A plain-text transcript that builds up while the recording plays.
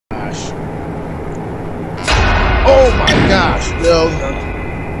Oh my gosh, yo.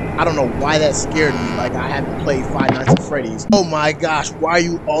 I don't know why that scared me. Like, I haven't played Five Nights at Freddy's. Oh my gosh, why are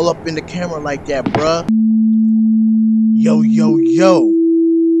you all up in the camera like that, bruh? Yo, yo, yo.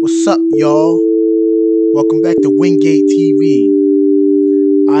 What's up, y'all? Welcome back to Wingate TV.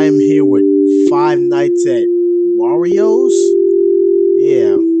 I am here with Five Nights at Wario's.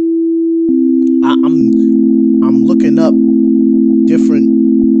 Yeah. I'm looking up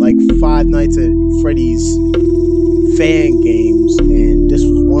different, like, Five Nights at Freddy's fan games, and this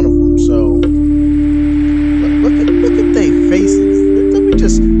was one of them. So look at their faces. Let me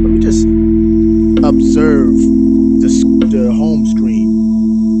just observe the home screen.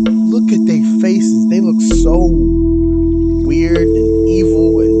 Look at their faces. They look so weird and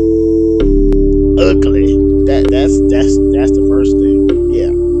evil and ugly. That's the first thing.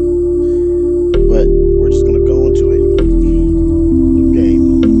 Yeah. But we're just gonna go into it. Okay.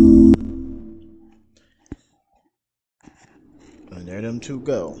 And there them two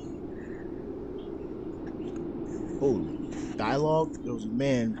go. Oh, dialogue.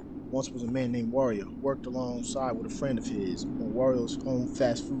 Once was a man named Wario who worked alongside with a friend of his on Wario's own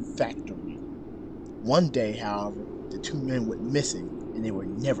fast food factory. One day, however, the two men went missing and they were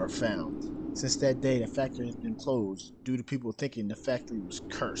never found. Since that day, the factory has been closed due to people thinking the factory was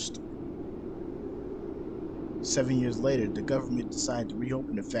cursed. 7 years later, the government decided to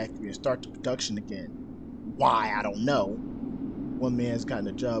reopen the factory and start the production again. Why? I don't know. One man's gotten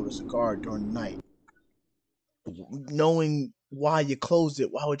a job as a guard during the night. Knowing why you closed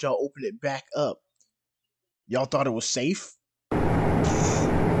it, why would y'all open it back up? Y'all thought it was safe? I don't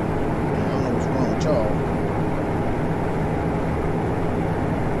know what's wrong with y'all.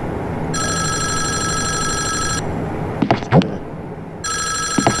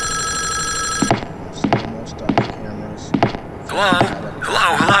 Hello?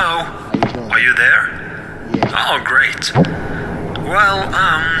 Hello? How you doing? Are you there? Yeah. Oh, great. Well,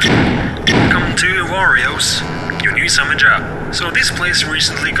 welcome to Wario's. You need some job. So this place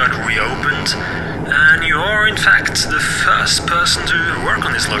recently got reopened, and you are in fact the first person to work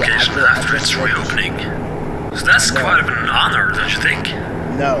on this location after its reopening. So that's quite of an honor, don't you think?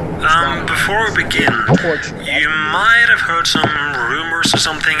 No. Before we begin, you might have heard some rumors or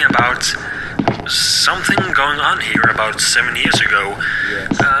something about something going on here about 7 years ago.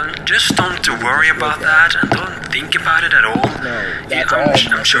 Just don't worry about that and don't think about it at all.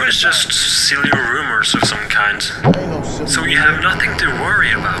 I'm sure it's just silly rumors of some kind. So you have nothing to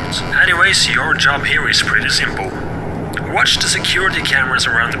worry about. Anyways, your job here is pretty simple. Watch the security cameras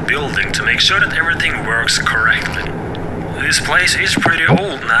around the building to make sure that everything works correctly. This place is pretty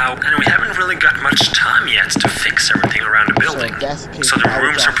old now, and we haven't really got much time yet to fix everything around the building. So the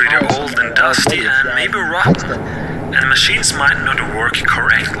rooms are pretty old and dusty and maybe rotten, and the machines might not work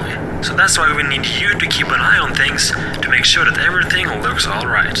correctly. So that's why we need you to keep an eye on things to make sure that everything looks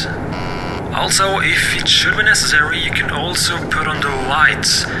alright. Also, if it should be necessary, you can also put on the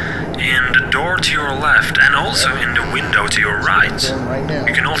lights in the door to your left and also in the window to your right.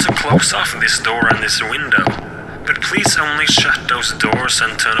 You can also close off this door and this window. But please only shut those doors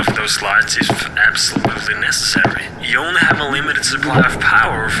and turn off those lights if absolutely necessary. You only have a limited supply of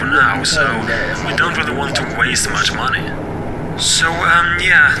power for now, so we don't really want to waste much money. So,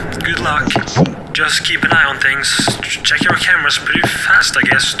 yeah, good luck. Just keep an eye on things. Check your cameras pretty fast, I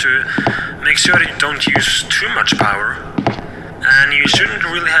guess, to make sure that you don't use too much power. And you shouldn't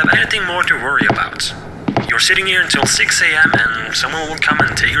really have anything more to worry about. You're sitting here until 6 AM and someone will come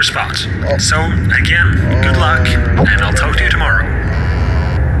and take your spot. So, again, good luck, and I'll talk to you tomorrow.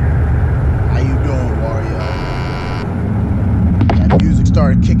 How you doing, Wario? That music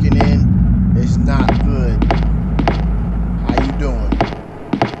started kicking in. It's not good. How you doing?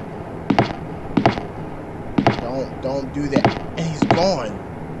 Don't do that. And he's gone.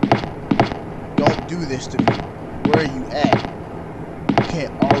 Don't do this to me. Where are you at? You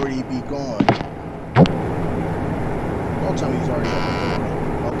can't already be gone. Don't tell me he's already up.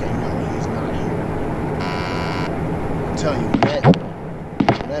 Okay, no, he's not here. I'm telling you,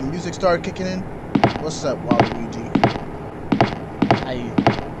 when that music started kicking in. What's up, Luigi?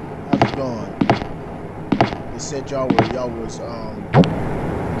 How's it going? They said y'all was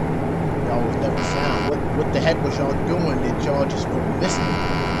never found. What the heck was y'all doing that y'all just were missing?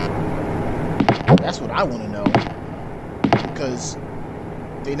 That's what I want to know. Because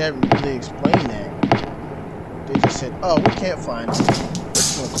they never really explained that. They just said, oh, we can't find it.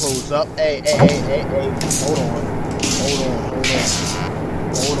 It's gonna close up. Hey.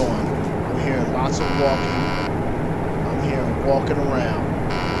 Hold on. I'm hearing lots of walking. I'm hearing walking around.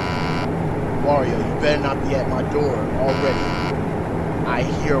 Wario, you better not be at my door already. I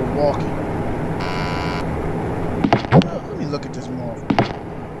hear walking.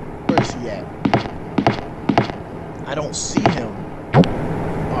 I don't see him.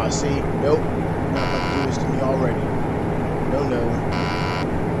 Oh, see? Nope. Not about to do this to me already. No, no.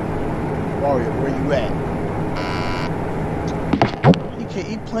 Wario, where you at?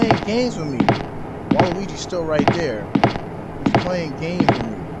 He playing games with me. Luigi's still right there. He's playing games with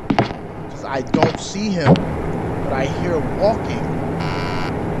me. Because I don't see him, but I hear walking.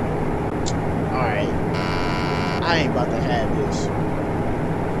 Alright. I ain't about to have this.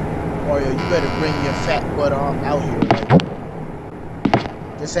 Wario, you better bring your fat butt out here. Like,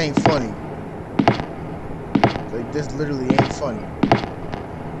 this ain't funny. Like, this literally ain't funny.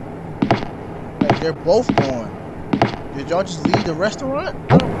 Like, they're both gone. Did y'all just leave the restaurant?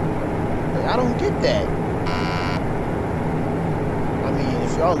 I don't get that. I mean,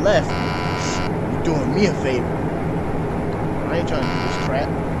 if y'all left, you're doing me a favor. I ain't trying to do this crap.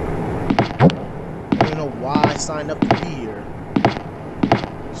 I don't know why I signed up to be here.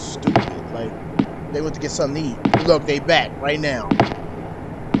 Stupid. Like, they went to get something to eat. Look, they back right now.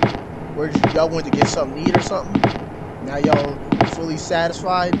 Where did y'all went to get something to eat or something? Now y'all fully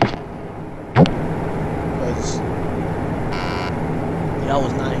satisfied? Because y'all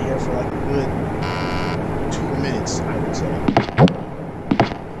was not here for like a good 2 minutes, I would say.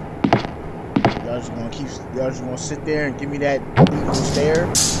 Y'all just gonna sit there and give me that evil stare.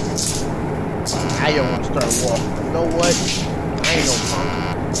 Now y'all wanna start walking. You know what? I ain't no punk.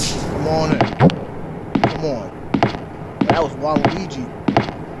 Come on in. Come on. That was Waluigi.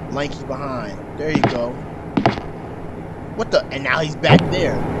 Lanky behind. There you go. What the? And now he's back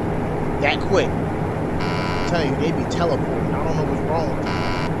there. That quick. I'm telling you, they be teleporting. I don't know what's wrong with them.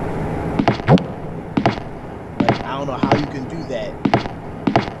 Like, I don't know how you can do that.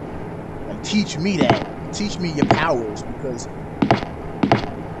 Like, teach me that. Teach me your powers, because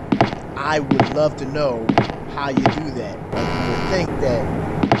I would love to know how you do that. Like, you would think that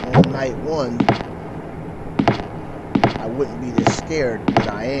on night one, I wouldn't be this scared, but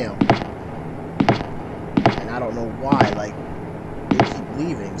I am. And I don't know why. Like, they keep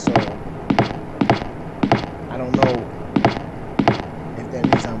leaving, so I don't know if that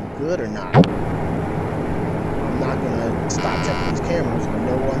means I'm good or not. I'm not gonna stop checking these cameras.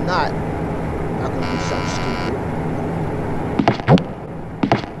 No, I'm not. I'm not gonna do something stupid.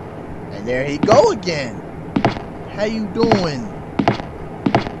 And there he go again. How you doing?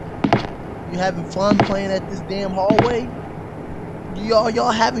 You having fun playing at this damn hallway?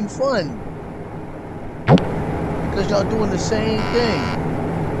 Y'all having fun? Because y'all doing the same thing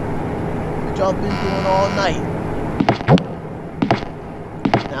that y'all been doing all night.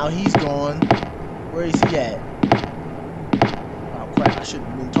 Now he's gone. Where is he at? Oh crap, I shouldn't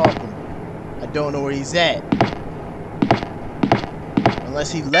have been talking. I don't know where he's at.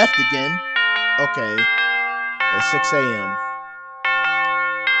 Unless he left again. Okay. It's 6 a.m.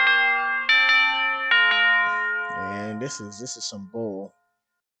 And this is some bull.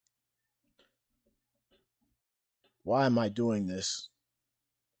 Why am I doing this?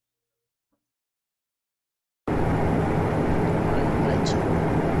 Alright, night 2.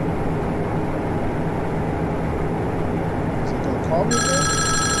 Is he gonna call me again?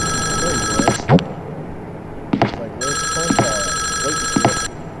 There he was. It's like, where's the phone call at? Waiting for it.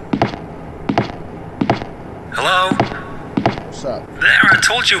 Hello? What's up? There, I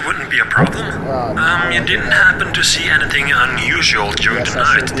told you it wouldn't be a problem. No, you didn't happen to see anything unusual during the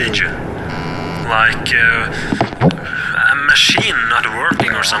night, did you? Like, a machine not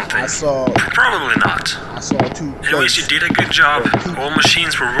working or something? I saw... Probably not. I saw 2 Anyways, you did a good job. All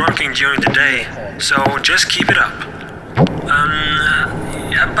machines were working during the day, so just keep it up.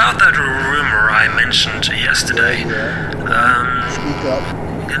 About that rumor I mentioned yesterday. Speak up.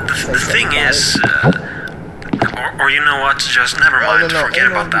 The thing is... Or you know what, just never mind, forget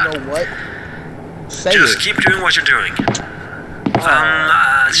about that. You know what? Say just it. keep doing what you're doing.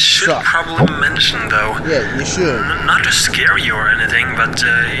 I should probably mention though. Yeah, you should. Not to scare you or anything, but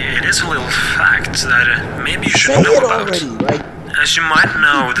it is a little fact that maybe you should Say know it about. already, like, As you might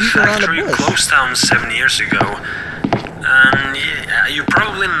know, the factory closed down 7 years ago. And you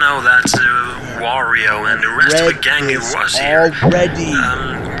probably know that Wario and the rest of the gang who was here.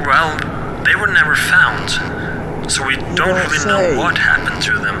 Well, they were never found. So we don't really know what happened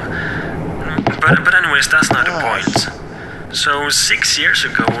to them. But anyways, that's not the point. So 6 years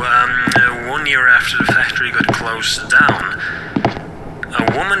ago, 1 year after the factory got closed down,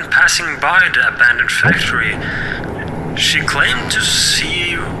 a woman passing by the abandoned factory, she claimed to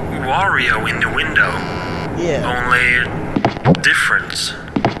see Wario in the window. Yeah. Only different.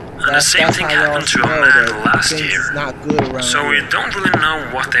 And the same thing happened to a man last year. So we don't really know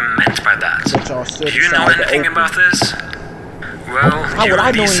what they meant by that. Do you know anything about this? Well, How would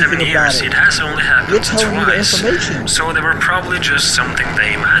I during know these 7 anything about years, it? it has only happened You're telling me the twice. information. So they were probably just something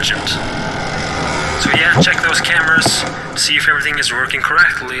they imagined. So yeah, check those cameras, see if everything is working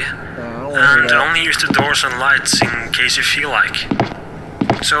correctly, and only use the doors and lights in case you feel like.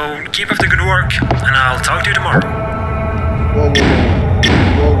 So keep up the good work, and I'll talk to you tomorrow. Whoa, whoa, whoa.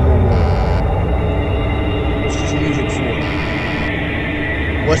 Whoa, whoa, whoa. What's this music for?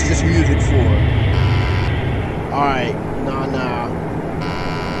 What's this music for? Alright, nah,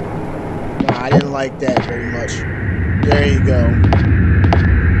 I didn't like that very much. There you go.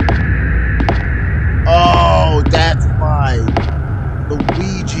 Oh, that's why.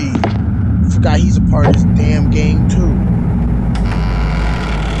 Luigi. Forgot he's a part of this damn game too.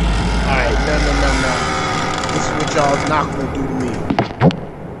 Alright, no. This is what y'all's not gonna do to me.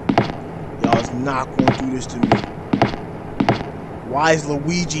 Y'all's not gonna do this to me. Why is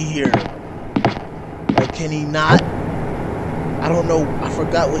Luigi here? Like, can he not? I don't know. I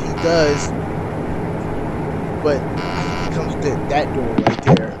forgot what he does. But he comes to that door right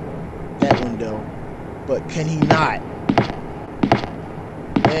there. That window. But can he not?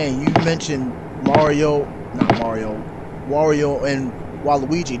 Man, you mentioned Wario and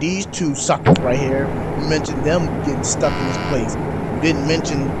Waluigi. These two suckers right here. You mentioned them getting stuck in this place. You didn't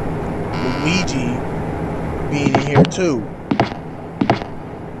mention Luigi being in here too.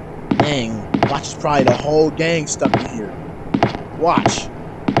 Dang, watch, is probably the whole gang stuck in here. Watch.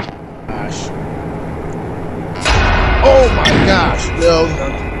 Gosh. Oh my gosh, yo.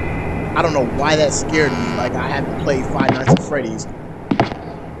 I don't know why that scared me. Like, I haven't played Five Nights at Freddy's.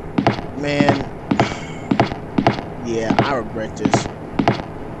 Man. Yeah, I regret this.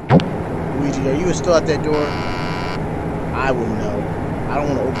 Luigi, are you still at that door? I wouldn't know. I don't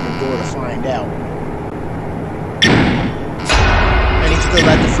want to open the door to find out. And he's still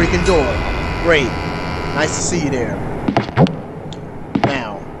at the freaking door. Great. Nice to see you there.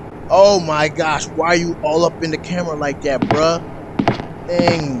 Now. Oh my gosh, why are you all up in the camera like that, bruh?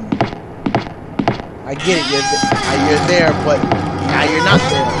 Dang. I get it, you're there, but now you're not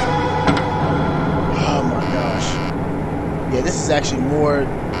there. Oh my gosh. Yeah, this is actually more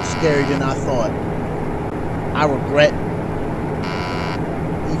scary than I thought. I regret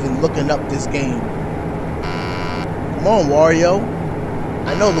even looking up this game. Come on, Wario.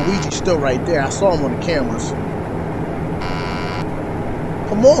 I know Luigi's still right there. I saw him on the cameras.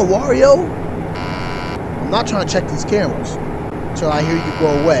 Come on, Wario. I'm not trying to check these cameras until I hear you go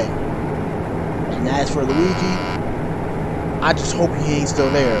away. And as for Luigi, I just hope he ain't still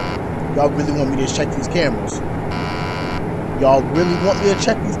there. Y'all really want me to check these cameras? Y'all really want me to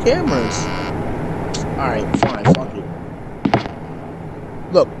check these cameras? Alright, fine, fuck it.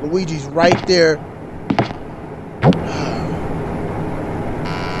 Look, Luigi's right there.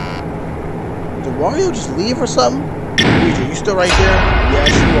 Did Wario just leave or something? Luigi, you still right there? Yes,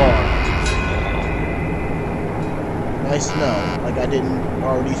 you are. Nice to know. Like I didn't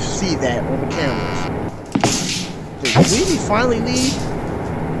already see that on the cameras. Did Luigi finally leave?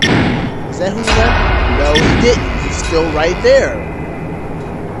 Is that who left? No, he didn't. He's still right there.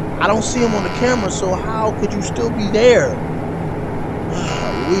 I don't see him on the camera, so how could you still be there?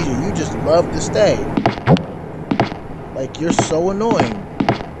 Luigi, you just love to stay. Like, you're so annoying.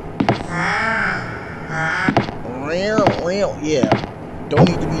 Yeah. Don't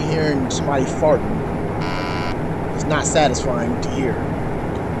need to be hearing somebody farting. It's not satisfying to hear.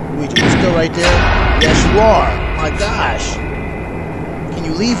 Luigi, you still right there? Yes, you are. My gosh. Can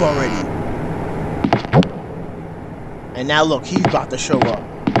you leave already? And now look, he's about to show up.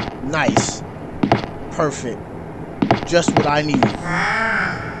 Nice. Perfect. Just what I need.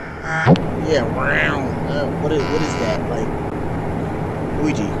 Yeah, what is that? Like,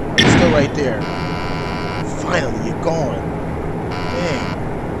 Luigi, you're still right there. Finally, you're gone. Dang.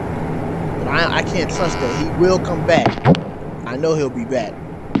 But I can't trust that. He will come back. I know he'll be back.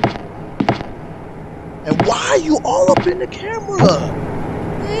 And why are you all up in the camera?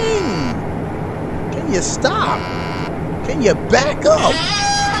 Dang. Can you stop? Can you back up?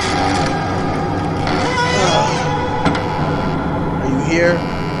 Are you here?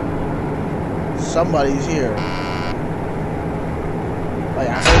 Somebody's here. Like,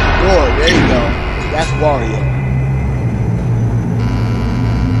 I heard the door. There you go. That's Wario.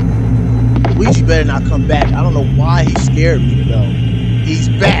 Luigi better not come back. I don't know why he scared me, though. He's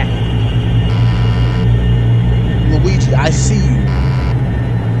back. Luigi, I see you.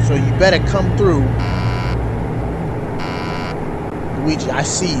 So you better come through. Luigi, I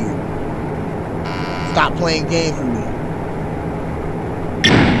see you. Stop playing games with me.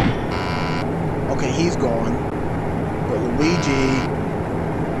 Okay, he's gone. But Luigi,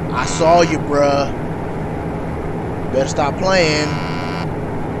 I saw you, bruh. better stop playing.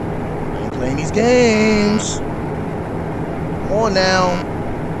 I ain't playing these games. Come on now.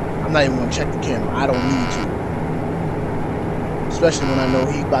 I'm not even gonna check the camera. I don't need to. Especially when I know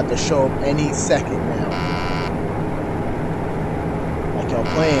he's about to show up any second now. Like y'all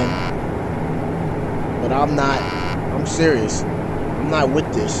playing. But I'm not. I'm serious. I'm not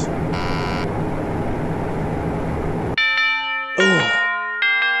with this.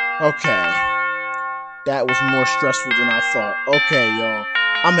 Ooh. Okay. That was more stressful than I thought. Okay, y'all.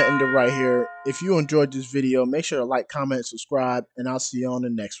 I'm gonna end it right here. If you enjoyed this video, make sure to like, comment, subscribe, and I'll see you on the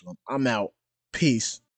next one. I'm out. Peace.